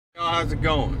how's it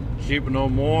going? Sheep No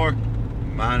More,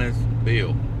 minus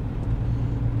Bill.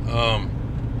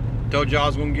 Told y'all I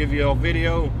was going to give y'all a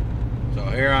video, so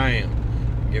here I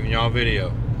am, giving y'all a video.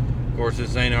 Of course,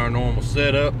 this ain't our normal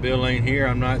setup. Bill ain't here.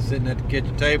 I'm not sitting at the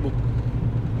kitchen table.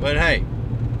 But hey,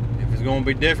 if it's going to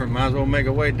be different, might as well make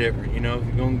it way different. You know, if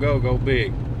you're going to go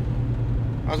big.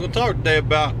 I was going to talk today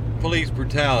about police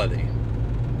brutality.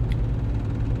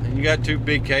 And you got two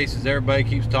big cases everybody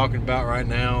keeps talking about right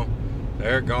now. The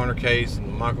Eric Garner case and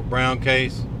the Michael Brown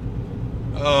case.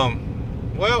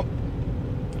 Well,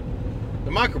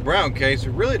 the Michael Brown case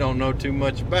we really don't know too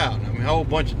much about. I mean, a whole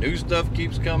bunch of new stuff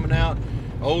keeps coming out.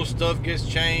 Old stuff gets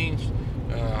changed.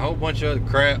 A whole bunch of other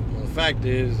crap. Well, the fact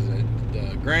is that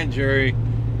the grand jury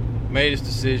made its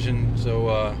decision, so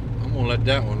I'm going to let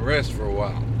that one rest for a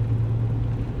while.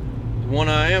 The one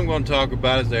I am going to talk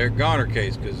about is the Eric Garner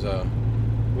case, because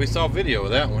we saw video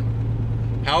of that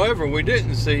one. However, we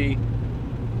didn't see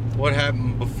what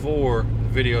happened before the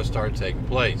video started taking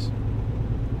place.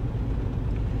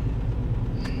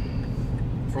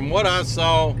 From what I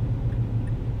saw,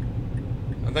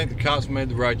 I think the cops made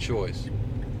the right choice.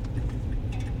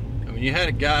 I mean, you had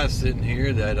a guy sitting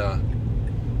here that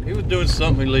he was doing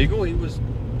something illegal. He was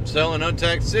selling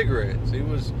untaxed cigarettes. He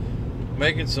was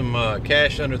making some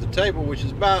cash under the table, which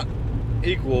is about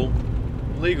equal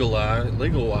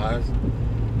legal-wise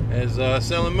as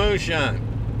selling moonshine.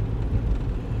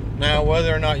 Now,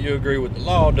 whether or not you agree with the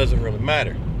law doesn't really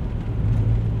matter.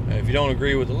 If you don't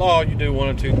agree with the law, you do one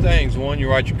of two things. One, you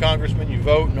write your congressman, you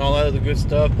vote, and all that other good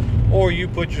stuff. Or you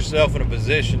put yourself in a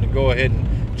position to go ahead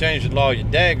and change the law your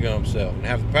dadgum self and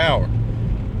have the power.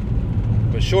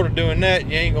 But short of doing that,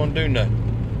 you ain't going to do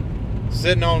nothing.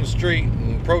 Sitting on the street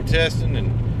and protesting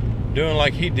and doing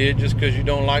like he did just because you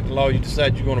don't like the law, you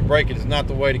decide you're going to break it, is not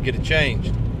the way to get it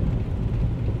changed.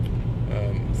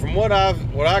 From what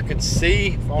I could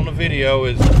see on the video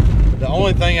is the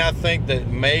only thing I think that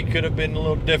could have been a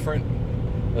little different.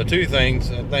 The two things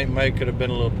I think could have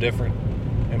been a little different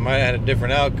and might have had a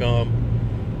different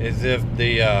outcome is if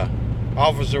the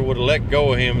officer would have let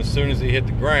go of him as soon as he hit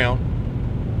the ground,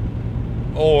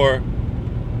 or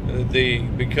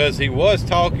because he was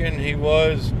talking, he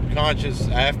was conscious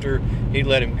after he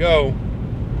let him go,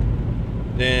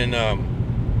 then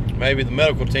maybe the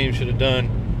medical team could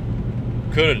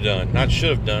have done, not should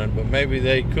have done, but maybe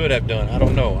they could have done. I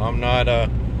don't know. I'm not a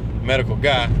medical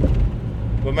guy,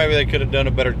 but maybe they could have done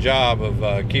a better job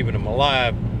of keeping him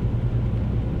alive.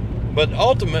 But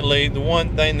ultimately, the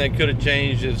one thing they could have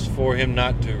changed is for him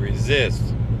not to resist.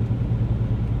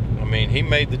 I mean, he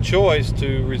made the choice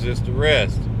to resist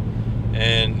arrest.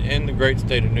 And in the great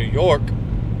state of New York,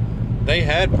 they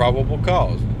had probable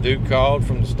cause. The dude called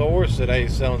from the store, said, hey,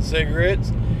 he's selling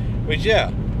cigarettes. Which,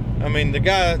 yeah, I mean, the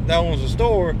guy that owns the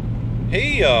store,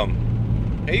 he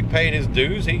paid his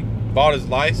dues. He bought his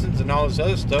license and all this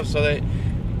other stuff so that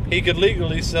he could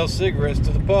legally sell cigarettes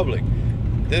to the public.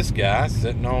 This guy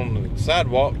sitting on the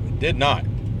sidewalk did not.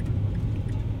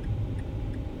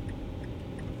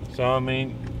 So, I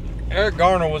mean, Eric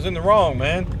Garner was in the wrong,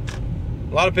 man.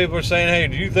 A lot of people are saying, hey,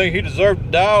 do you think he deserved to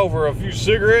die over a few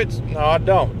cigarettes? No, I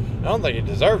don't. I don't think he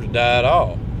deserved to die at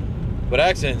all. But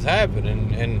accidents happen,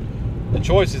 and the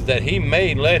choices that he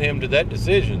made led him to that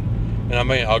decision. And I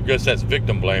mean, I guess that's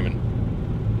victim blaming.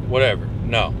 Whatever.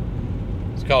 No.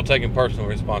 It's called taking personal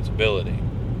responsibility.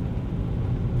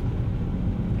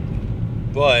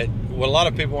 But what a lot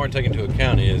of people aren't taking into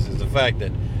account is the fact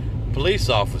that police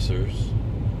officers,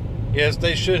 yes,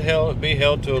 they should be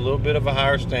held to a little bit of a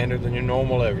higher standard than your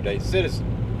normal everyday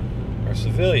citizen or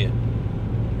civilian.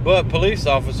 But police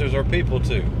officers are people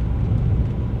too.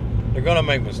 They're going to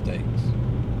make mistakes.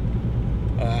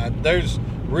 There's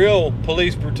real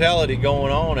police brutality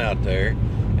going on out there,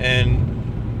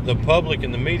 and the public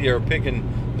and the media are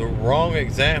picking the wrong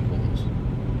examples.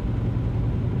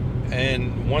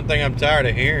 And one thing I'm tired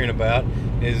of hearing about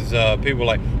is people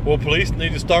like, well, police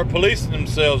need to start policing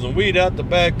themselves and weed out the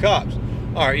bad cops.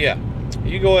 All right, yeah.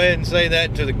 You go ahead and say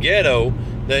that to the ghetto,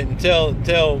 and tell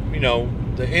you know,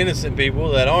 the innocent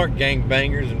people that aren't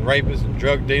gangbangers and rapists and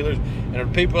drug dealers, and the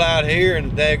people out here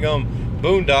in the daggum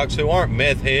boondocks who aren't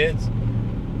meth heads,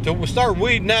 to start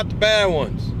weeding out the bad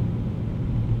ones.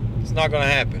 It's not going to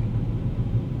happen.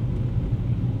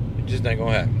 It just ain't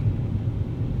going to happen.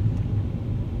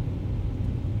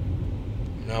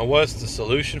 Now, what's the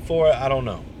solution for it? I don't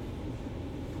know.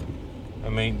 I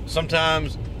mean,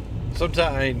 sometimes a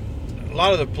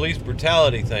lot of the police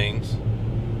brutality things,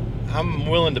 I'm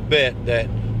willing to bet that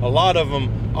a lot of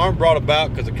them aren't brought about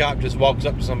because a cop just walks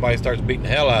up to somebody and starts beating the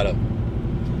hell out of them.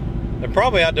 They're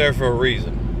probably out there for a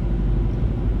reason.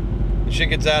 Shit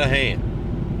gets out of hand.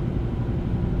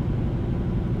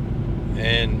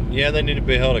 And yeah, they need to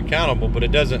be held accountable, but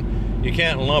you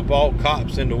can't lump all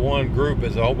cops into one group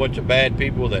as a whole bunch of bad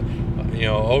people that,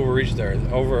 abuse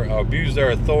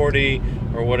their authority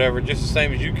or whatever. Just the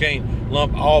same as you can't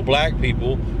lump all black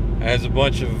people as a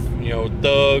bunch of,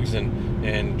 thugs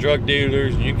and drug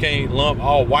dealers. You can't lump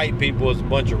all white people as a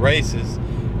bunch of racists,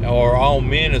 or all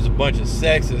men as a bunch of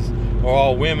sexists, or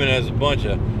all women as a bunch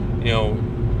of,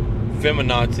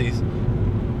 feminazis.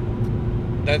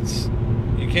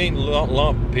 You can't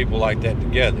lump people like that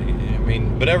together.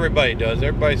 But everybody does.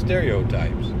 Everybody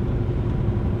stereotypes.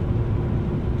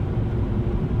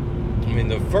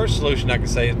 The first solution I can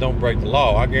say is don't break the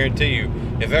law. I guarantee you,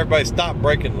 if everybody stopped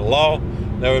breaking the law,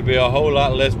 there would be a whole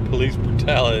lot less police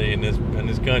brutality in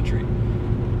this country.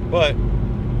 But,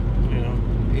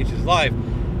 each his life.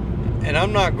 And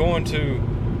I'm not going to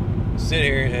sit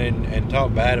here and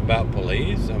talk bad about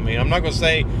police. I'm not going to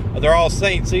say they're all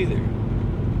saints either.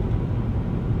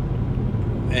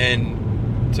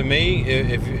 And to me,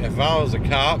 if I was a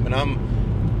cop and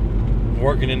I'm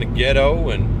working in the ghetto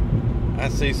and I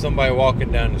see somebody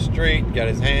walking down the street, got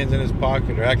his hands in his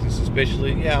pocket or acting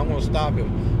suspiciously, I'm going to stop him.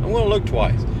 I'm going to look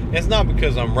twice. It's not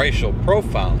because I'm racial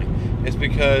profiling. It's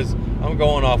because I'm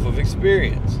going off of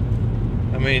experience.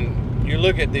 You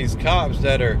look at these cops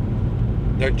their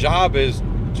job is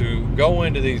to go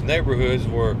into these neighborhoods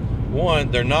where,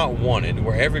 one, they're not wanted,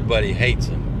 where everybody hates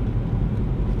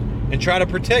them, and try to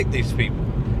protect these people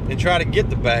and try to get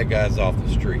the bad guys off the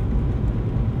street.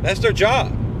 That's their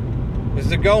job, is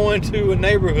to go into a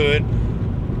neighborhood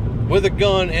with a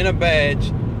gun and a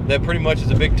badge that pretty much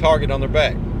is a big target on their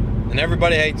back, and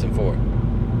everybody hates them for it.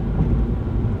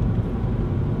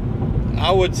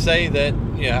 I would say that,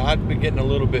 I'd be getting a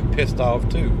little bit pissed off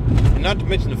too. And not to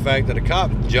mention the fact that a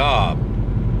cop's job,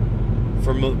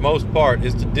 for the most part,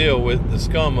 is to deal with the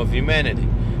scum of humanity.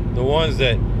 The ones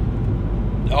that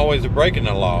always are breaking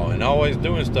the law and always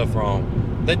doing stuff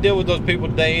wrong. They deal with those people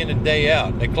day in and day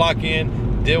out. They clock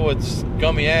in, deal with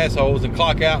scummy assholes, and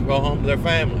clock out and go home to their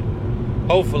family.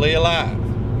 Hopefully alive.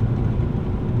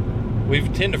 We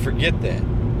tend to forget that.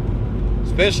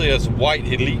 Especially us white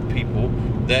elite people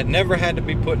that never had to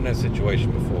be put in that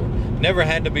situation before. Never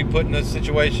had to be put in a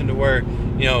situation to where,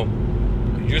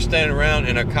 you're standing around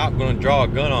and a cop going to draw a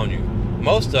gun on you.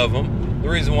 Most of them, the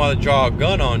reason why they draw a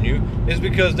gun on you is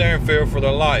because they're in fear for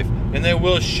their life. And they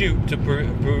will shoot to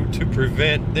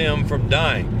prevent them from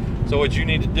dying. So what you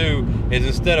need to do is,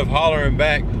 instead of hollering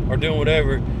back or doing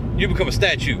whatever, you become a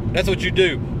statue. That's what you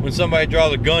do when somebody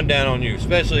draws a gun down on you,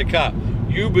 especially a cop.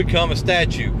 You become a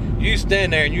statue. You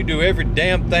stand there and you do every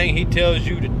damn thing he tells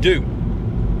you to do.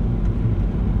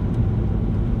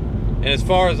 And as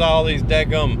far as all these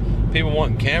daggum people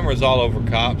wanting cameras all over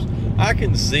cops, I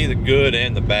can see the good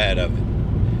and the bad of it.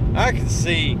 I can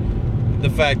see the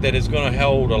fact that it's going to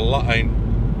hold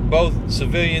both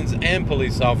civilians and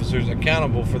police officers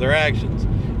accountable for their actions.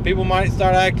 People might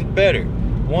start acting better.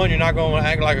 One, you're not going to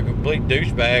act like a complete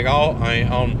douchebag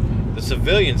on the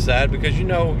civilian side because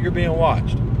you're being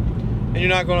watched. And you're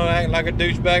not going to act like a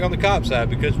douchebag on the cop side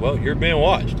because, you're being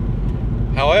watched.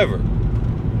 However,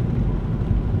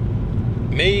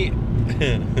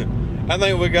 I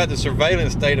think we got the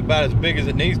surveillance state about as big as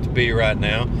it needs to be right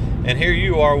now. And here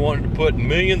you are wanting to put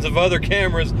millions of other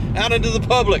cameras out into the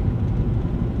public.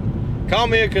 Call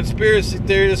me a conspiracy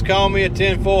theorist, call me a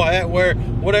tinfoil hat wearer,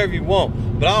 whatever you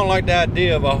want. But I don't like the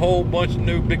idea of a whole bunch of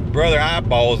new Big Brother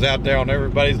eyeballs out there on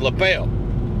everybody's lapel.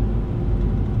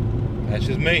 That's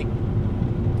just me.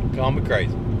 Call me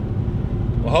crazy.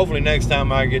 Well, hopefully next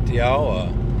time I get to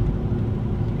y'all,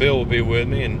 Bill will be with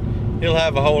me, and he'll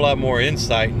have a whole lot more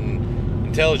insight and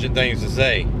intelligent things to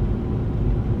say.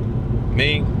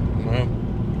 Me,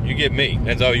 you get me.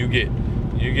 That's all you get.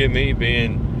 You get me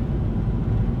being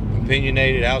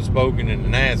opinionated, outspoken, and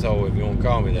an asshole, if you want to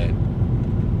call me that.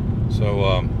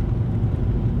 So,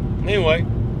 anyway,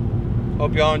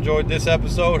 hope y'all enjoyed this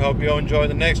episode. Hope y'all enjoy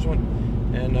the next one.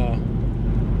 And,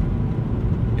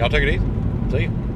 y'all take it easy. See you.